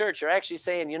member of the church, you're actually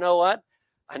saying, you know what?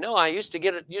 I know I used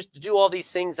to do all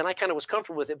these things, and I kind of was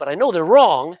comfortable with it, but I know they're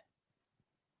wrong.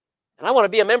 And I want to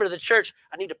be a member of the church.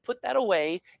 I need to put that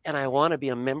away, and I want to be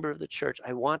a member of the church.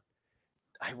 I want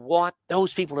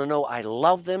those people to know I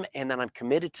love them and that I'm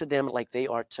committed to them like they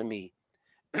are to me.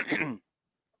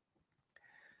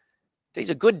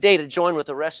 Today's a good day to join with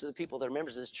the rest of the people that are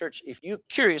members of this church. If you're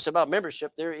curious about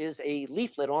membership, there is a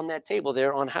leaflet on that table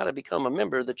there on how to become a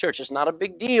member of the church. It's not a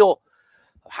big deal,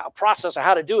 how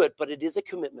to do it, but it is a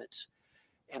commitment.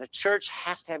 And a church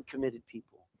has to have committed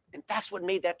people. And that's what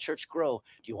made that church grow.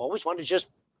 Do you always want to just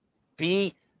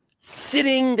be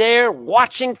sitting there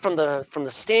watching from the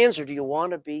stands, or do you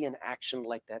want to be in action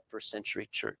like that first century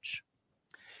church?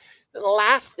 And the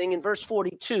last thing in verse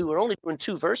 42, we're only doing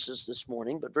 2 verses this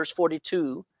morning, but verse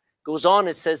 42 goes on,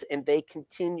 it says, and they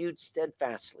continued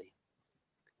steadfastly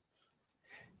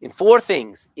in 4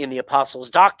 things: in the apostles'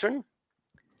 doctrine,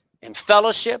 in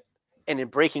fellowship, and in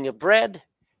breaking of bread,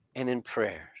 and in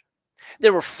prayer.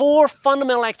 There were 4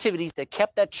 fundamental activities that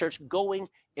kept that church going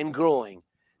and growing.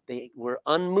 They were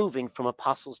unmoving from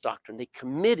apostles' doctrine. They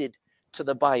committed to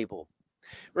the Bible.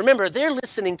 Remember, they're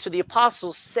listening to the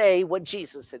apostles say what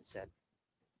Jesus had said.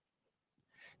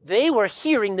 They were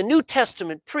hearing the New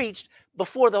Testament preached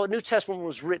before the New Testament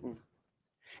was written.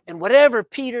 And whatever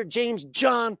Peter, James,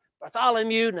 John,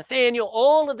 Bartholomew, Nathaniel,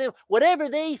 all of them, whatever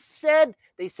they said,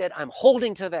 I'm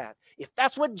holding to that. If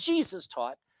that's what Jesus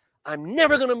taught, I'm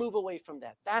never going to move away from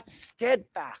that. That's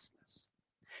steadfastness.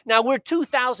 Now, we're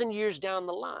 2,000 years down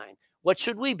the line. What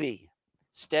should we be?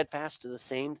 Steadfast to the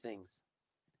same things.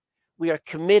 We are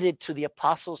committed to the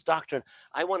apostles' doctrine.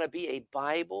 I want to be a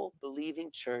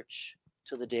Bible-believing church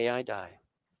till the day I die.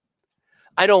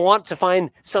 I don't want to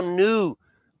find some new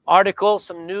article,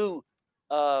 some new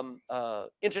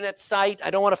internet site. I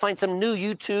don't want to find some new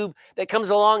YouTube that comes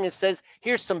along and says,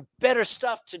 here's some better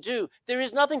stuff to do. There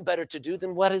is nothing better to do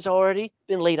than what has already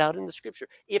been laid out in the scripture.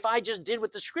 If I just did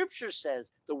what the scripture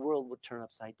says, the world would turn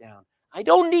upside down. I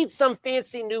don't need some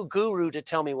fancy new guru to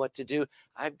tell me what to do.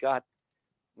 I've got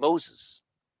Moses,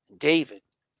 and David,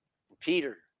 and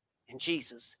Peter, and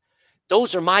Jesus.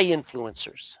 Those are my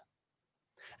influencers.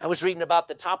 I was reading about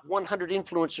the top 100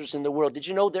 influencers in the world. Did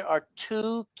you know there are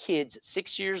 2 kids,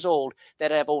 6 years old, that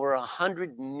have over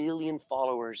 100 million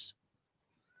followers?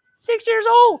 6 years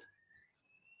old.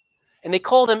 And they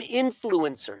call them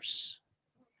influencers.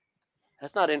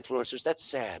 That's not influencers. That's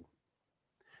sad.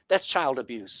 That's child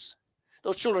abuse.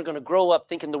 Those children are going to grow up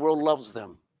thinking the world loves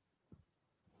them.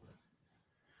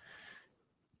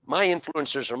 My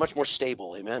influencers are much more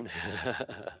stable. Amen.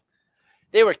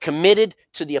 They were committed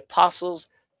to the apostles'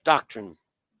 doctrine.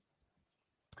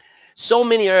 So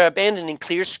many are abandoning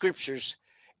clear scriptures.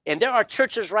 And there are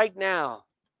churches right now,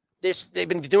 they've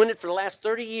been doing it for the last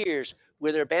 30 years,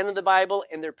 where they're abandoning the Bible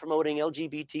and they're promoting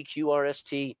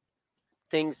LGBTQRST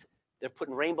things. They're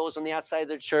putting rainbows on the outside of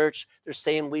their church. They're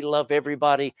saying we love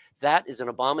everybody. That is an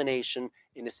abomination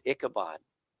in this Ichabod.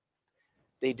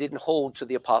 They didn't hold to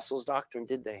the apostles' doctrine,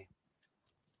 did they?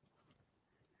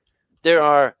 There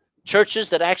are churches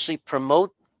that actually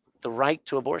promote the right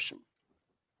to abortion.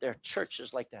 There are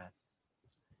churches like that.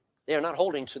 They are not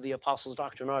holding to the apostles'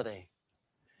 doctrine, are they?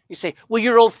 You say, well,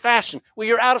 you're old-fashioned. Well,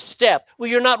 you're out of step. Well,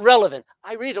 you're not relevant.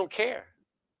 I really don't care.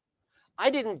 I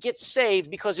didn't get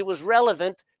saved because it was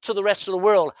relevant to the rest of the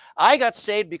world. I got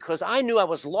saved because I knew I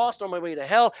was lost on my way to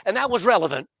hell, and that was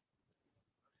relevant.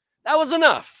 That was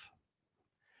enough.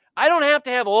 I don't have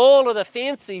to have all of the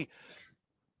fancy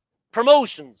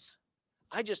promotions.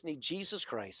 I just need Jesus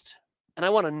Christ. And I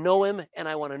want to know him, and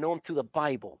I want to know him through the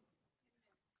Bible.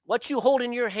 What you hold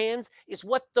in your hands is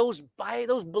what those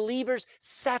believers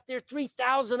sat there,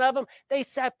 3,000 of them, they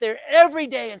sat there every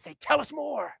day and say, tell us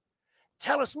more.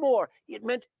 Tell us more. It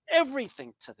meant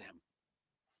everything to them.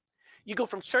 You go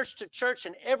from church to church,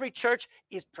 and every church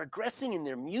is progressing in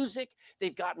their music.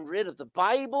 They've gotten rid of the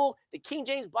Bible, the King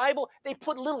James Bible. They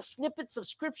put little snippets of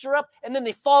scripture up, and then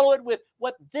they follow it with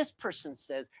what this person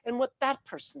says, and what that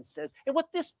person says, and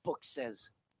what this book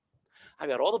says. I've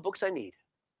got all the books I need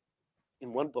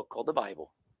in one book called the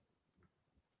Bible.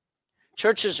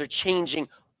 Churches are changing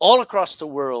all across the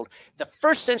world. The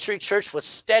first century church was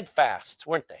steadfast,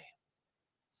 weren't they?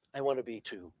 I want to be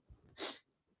too.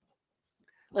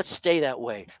 Let's stay that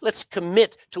way. Let's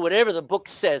commit to whatever the book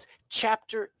says,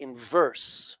 chapter and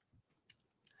verse.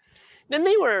 Then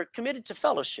they were committed to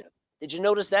fellowship. Did you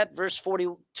notice that? Verse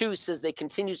 42 says they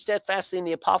continued steadfastly in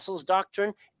the apostles'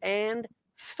 doctrine and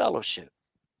fellowship.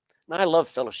 Now, I love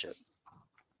fellowship.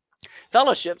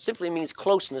 Fellowship simply means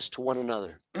closeness to one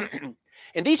another.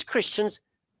 And these Christians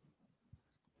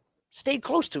stayed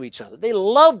close to each other. They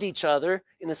loved each other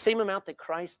in the same amount that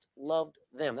Christ loved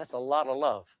them. That's a lot of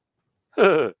love.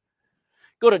 Go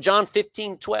to John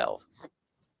 15:12.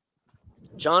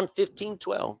 John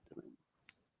 15:12.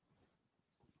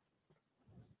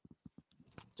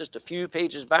 Just a few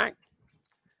pages back.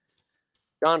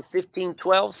 John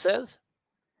 15:12 says,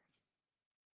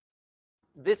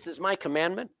 this is my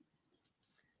commandment.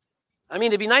 I mean,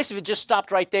 it'd be nice if it just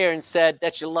stopped right there and said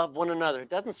that you love one another. It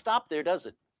doesn't stop there, does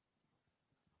it?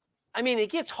 I mean, it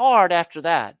gets hard after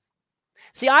that.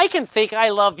 See, I can think I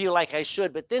love you like I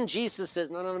should, but then Jesus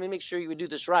says, no, let me make sure you would do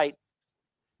this right.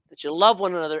 That you love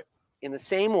one another in the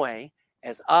same way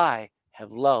as I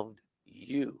have loved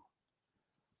you.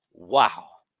 Wow.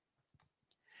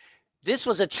 This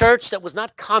was a church that was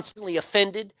not constantly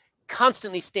offended,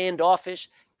 constantly standoffish,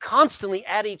 constantly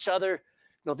at each other.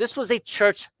 No, this was a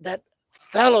church that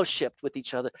fellowshiped with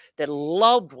each other, that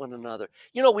loved one another.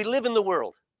 You know, we live in the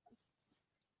world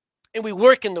and we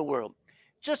work in the world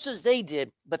just as they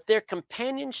did, but their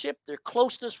companionship, their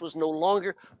closeness was no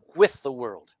longer with the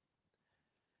world.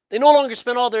 They no longer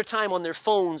spent all their time on their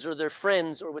phones or their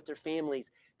friends or with their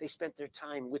families. They spent their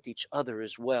time with each other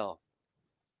as well.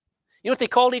 You know what they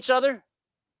called each other?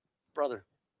 Brother,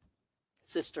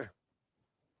 sister.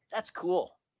 That's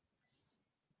cool.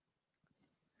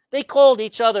 They called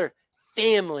each other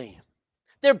family.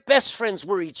 Their best friends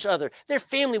were each other. Their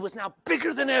family was now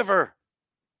bigger than ever.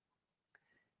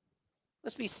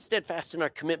 Let's be steadfast in our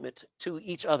commitment to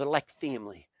each other like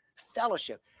family.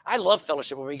 Fellowship. I love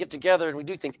fellowship when we get together and we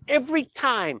do things. Every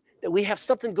time that we have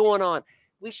something going on,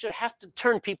 we should have to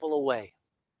turn people away.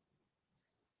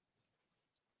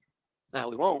 Now,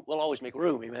 we won't. We'll always make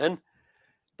room, amen?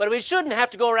 But we shouldn't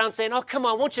have to go around saying, oh, come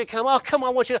on, won't you come? Oh, come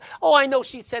on, won't you? Oh, I know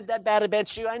she said that bad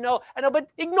about you. I know, but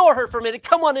ignore her for a minute.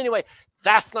 Come on anyway.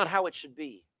 That's not how it should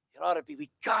be. It ought to be, we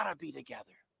got to be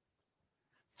together.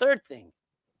 Third thing,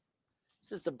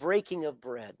 this is the breaking of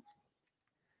bread.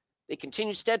 They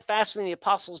continue steadfastly in the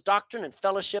apostles' doctrine and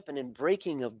fellowship and in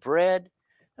breaking of bread.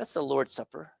 That's the Lord's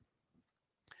Supper.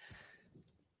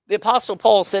 The Apostle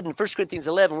Paul said in 1 Corinthians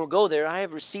 11, we'll go there, I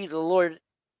have received the Lord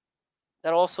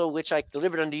that also which I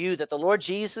delivered unto you, that the Lord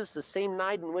Jesus, the same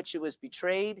night in which he was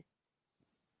betrayed,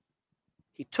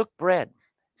 he took bread.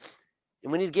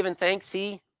 And when he'd given thanks,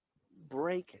 he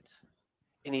brake it.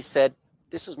 And he said,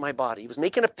 this is my body. He was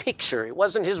making a picture. It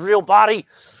wasn't his real body.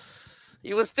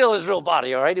 It was still his real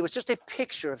body, all right? It was just a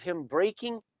picture of him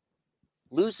breaking,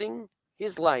 losing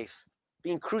his life,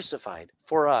 being crucified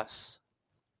for us.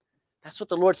 That's what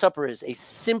the Lord's Supper is, a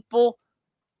simple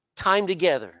time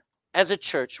together as a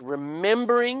church,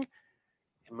 remembering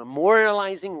and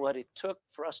memorializing what it took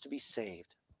for us to be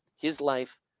saved, his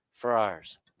life for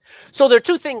ours. So there are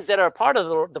two things that are part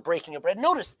of the breaking of bread.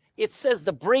 Notice it says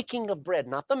the breaking of bread,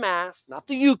 not the Mass, not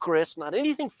the Eucharist, not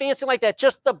anything fancy like that,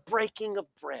 just the breaking of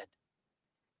bread.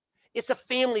 It's a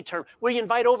family term where you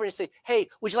invite over and you say, hey,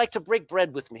 would you like to break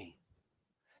bread with me?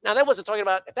 Now, that wasn't talking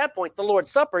about, at that point, the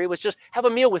Lord's Supper. It was just have a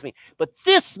meal with me. But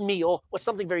this meal was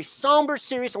something very somber,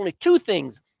 serious, only two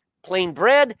things, plain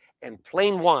bread and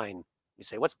plain wine. You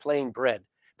say, what's plain bread?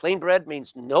 Plain bread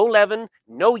means no leaven,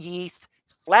 no yeast,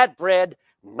 it's flat bread,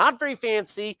 not very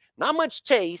fancy, not much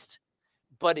taste,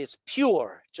 but it's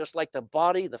pure, just like the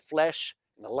body, the flesh,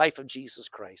 and the life of Jesus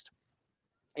Christ.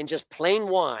 And just plain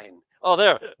wine. Oh,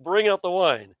 there, bring out the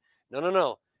wine.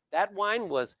 No. That wine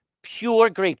was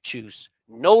pure grape juice.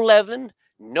 No leaven,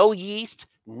 no yeast,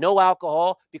 no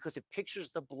alcohol, because it pictures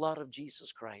the blood of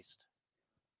Jesus Christ.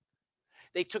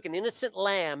 They took an innocent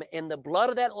lamb, and the blood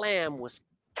of that lamb was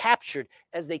captured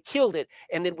as they killed it,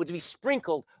 and it would be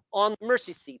sprinkled on the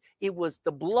mercy seat. It was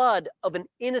the blood of an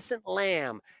innocent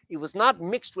lamb. It was not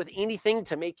mixed with anything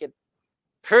to make it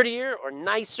prettier or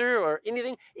nicer or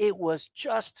anything. It was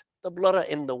just the blood,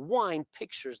 and the wine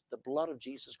pictures the blood of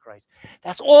Jesus Christ.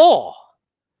 That's all.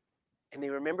 And they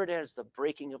remembered it as the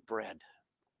breaking of bread.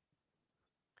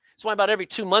 That's why about every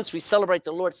 2 months we celebrate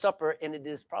the Lord's Supper, and it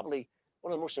is probably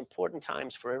one of the most important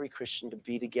times for every Christian to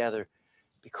be together,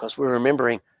 because we're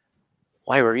remembering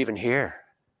why we're even here.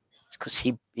 It's because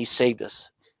he saved us.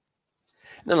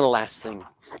 And then the last thing,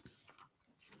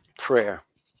 prayer.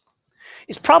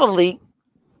 It's probably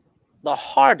the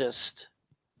hardest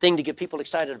thing to get people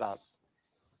excited about.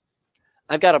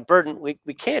 I've got a burden.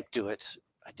 We can't do it.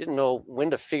 I didn't know when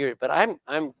to figure it, but I'm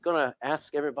going to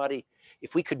ask everybody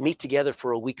if we could meet together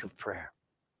for a week of prayer.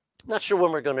 I'm not sure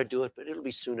when we're going to do it, but it'll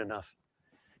be soon enough.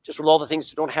 Just with all the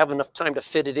things, we don't have enough time to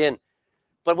fit it in.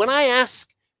 But when I ask,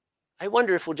 I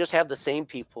wonder if we'll just have the same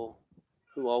people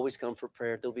who always come for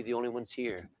prayer. They'll be the only ones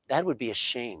here. That would be a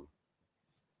shame.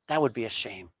 That would be a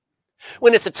shame.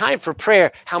 When it's a time for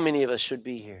prayer, how many of us should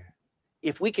be here?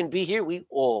 If we can be here, we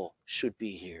all should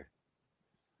be here.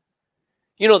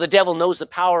 You know, the devil knows the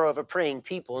power of a praying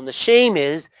people, and the shame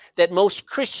is that most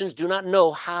Christians do not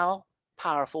know how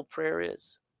powerful prayer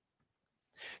is.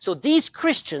 So these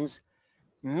Christians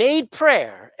made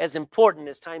prayer as important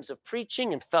as times of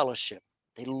preaching and fellowship.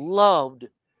 They loved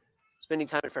spending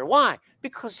time in prayer. Why?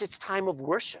 Because it's time of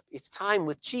worship. It's time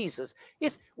with Jesus.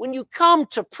 It's when you come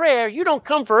to prayer, you don't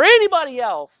come for anybody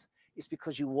else. It's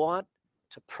because you want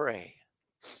to pray.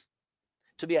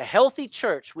 To be a healthy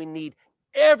church, we need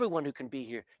everyone who can be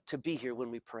here to be here when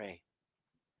we pray.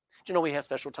 Do you know we have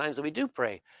special times that we do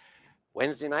pray?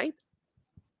 Wednesday night,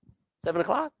 7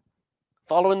 o'clock,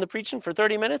 following the preaching for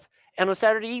 30 minutes. And on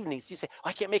Saturday evenings, you say, oh,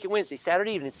 I can't make it Wednesday.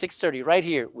 Saturday evening, 6:30, right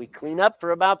here. We clean up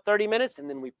for about 30 minutes, and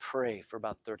then we pray for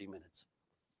about 30 minutes.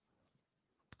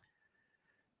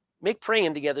 Make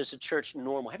praying together as a church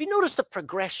normal. Have you noticed the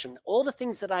progression? All the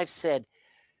things that I've said,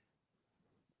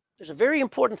 there's a very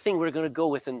important thing we're going to go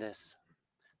with in this.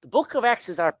 The book of Acts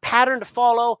is our pattern to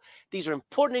follow. These are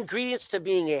important ingredients to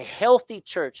being a healthy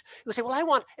church. You say, well, I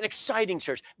want an exciting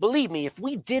church. Believe me, if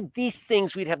we did these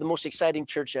things, we'd have the most exciting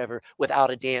church ever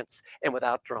without a dance and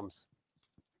without drums.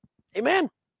 Amen.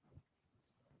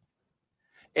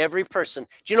 Every person.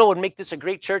 Do you know what would make this a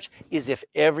great church? Is if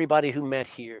everybody who met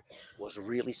here was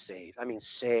really saved. I mean,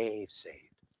 saved.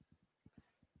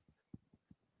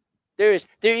 There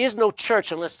is no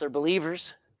church unless they're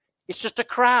believers. It's just a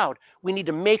crowd. We need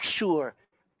to make sure.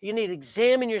 You need to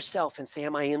examine yourself and say,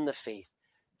 am I in the faith?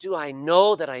 Do I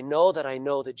know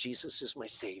that Jesus is my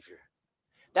Savior?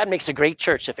 That makes a great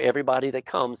church if everybody that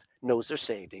comes knows they're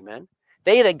saved. Amen?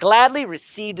 They that gladly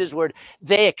received his word.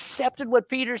 They accepted what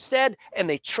Peter said, and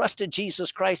they trusted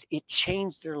Jesus Christ. It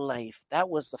changed their life. That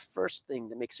was the first thing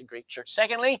that makes a great church.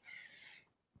 Secondly,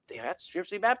 they had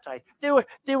spiritually baptized. There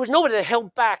was nobody that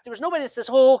held back. There was nobody that says,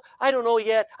 oh, I don't know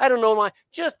yet. I don't know.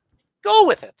 Just go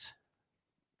with it.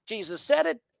 Jesus said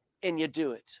it, and you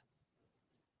do it.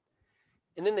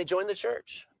 And then they joined the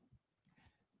church.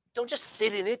 Don't just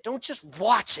sit in it. Don't just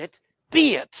watch it.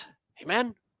 Be it.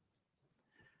 Amen?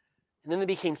 And then they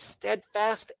became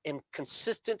steadfast and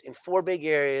consistent in 4 big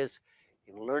areas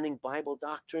in learning Bible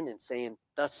doctrine and saying,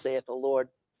 thus saith the Lord,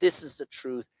 this is the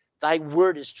truth. Thy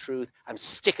word is truth. I'm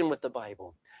sticking with the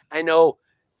Bible. I know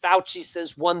Fauci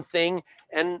says one thing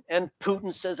and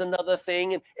Putin says another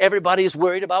thing, and everybody is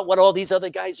worried about what all these other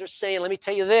guys are saying. Let me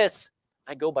tell you this.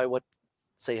 I go by what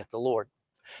saith the Lord.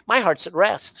 My heart's at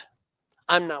rest.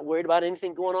 I'm not worried about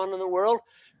anything going on in the world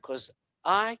because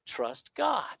I trust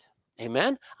God.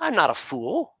 Amen? I'm not a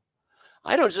fool.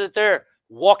 I don't sit there,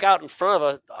 walk out in front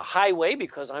of a highway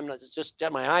because I'm not just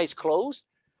got my eyes closed.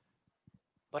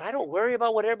 But I don't worry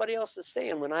about what everybody else is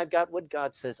saying. When I've got what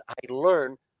God says, I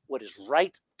learn what is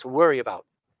right to worry about.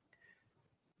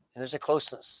 And there's a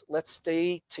closeness. Let's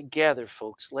stay together,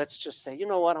 folks. Let's just say, you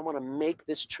know what? I want to make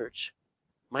this church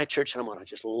my church, and I want to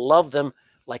just love them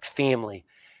like family.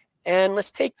 And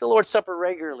let's take the Lord's Supper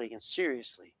regularly and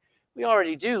seriously. We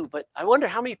already do, but I wonder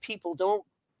how many people don't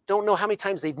know how many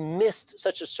times they've missed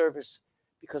such a service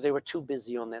because they were too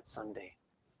busy on that Sunday.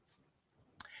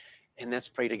 And let's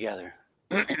pray together.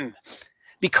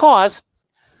 Because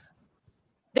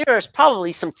there's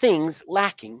probably some things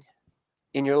lacking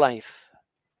in your life.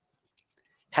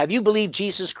 Have you believed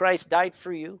Jesus Christ died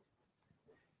for you?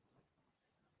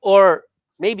 Or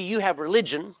maybe you have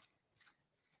religion,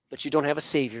 but you don't have a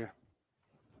Savior.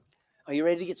 Are you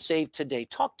ready to get saved today?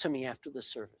 Talk to me after the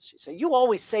service. You say, you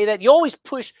always say that. You always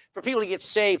push for people to get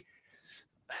saved.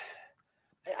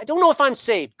 I don't know if I'm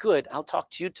saved. Good. I'll talk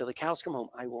to you till the cows come home.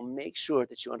 I will make sure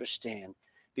that you understand,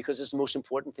 because it's the most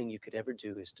important thing you could ever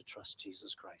do is to trust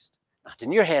Jesus Christ. Not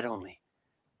in your head only,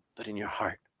 but in your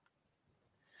heart.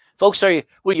 Folks,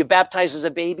 were you baptized as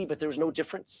a baby, but there was no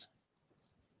difference?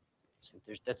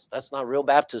 That's not real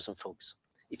baptism, folks.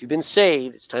 If you've been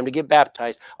saved, it's time to get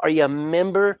baptized. Are you a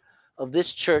member of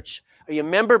this church? Are you a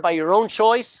member by your own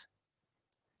choice?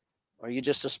 Or are you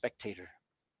just a spectator?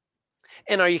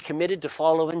 And are you committed to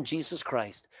following Jesus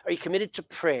Christ? Are you committed to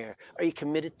prayer? Are you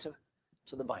committed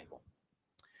to the Bible?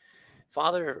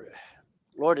 Father,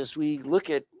 Lord, as we look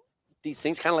at these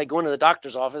things, kind of like going to the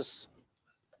doctor's office,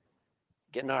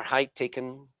 getting our height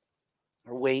taken,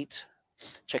 our weight,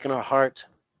 checking our heart,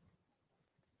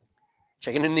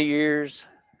 checking in the ears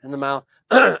and the mouth,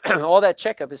 all that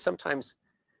checkup is sometimes,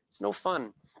 it's no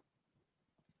fun.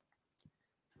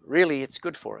 Really, it's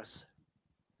good for us.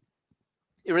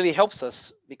 It really helps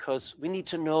us because we need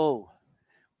to know.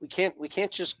 We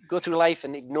can't just go through life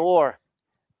and ignore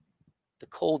the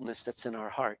coldness that's in our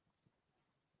heart.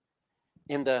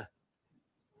 In the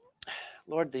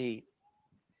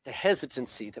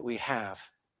hesitancy that we have,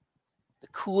 the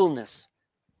coolness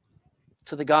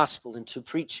to the gospel and to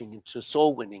preaching and to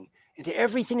soul winning and to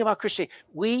everything about Christianity.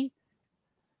 We,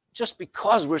 just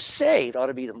because we're saved, ought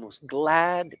to be the most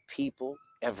glad people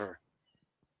ever.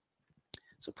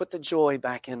 So put the joy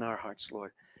back in our hearts,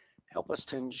 Lord. Help us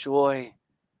to enjoy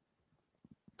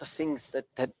the things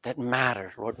that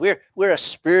matter, Lord. We're a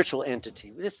spiritual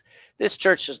entity. This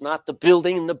church is not the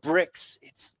building and the bricks.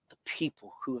 It's the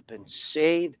people who have been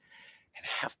saved and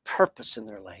have purpose in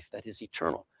their life that is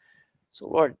eternal. So,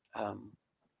 Lord,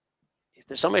 if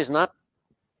there's somebody who's not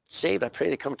saved, I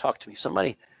pray they come talk to me. If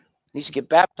somebody needs to get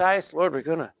baptized, Lord, we're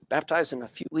going to baptize in a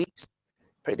few weeks.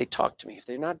 Pray they talk to me. If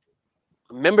they're not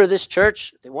a member of this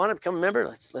church, if they want to become a member,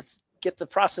 let's get the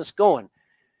process going.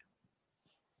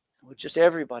 Would just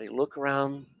everybody look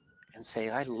around and say,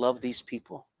 I love these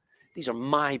people. These are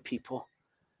my people.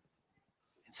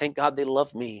 And thank God they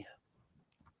love me.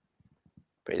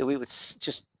 Pray that we would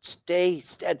just stay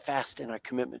steadfast in our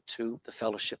commitment to the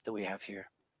fellowship that we have here,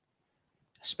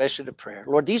 especially to prayer.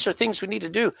 Lord, these are things we need to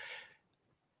do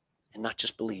and not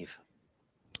just believe.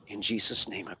 In Jesus'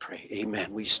 name I pray.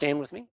 Amen. Will you stand with me?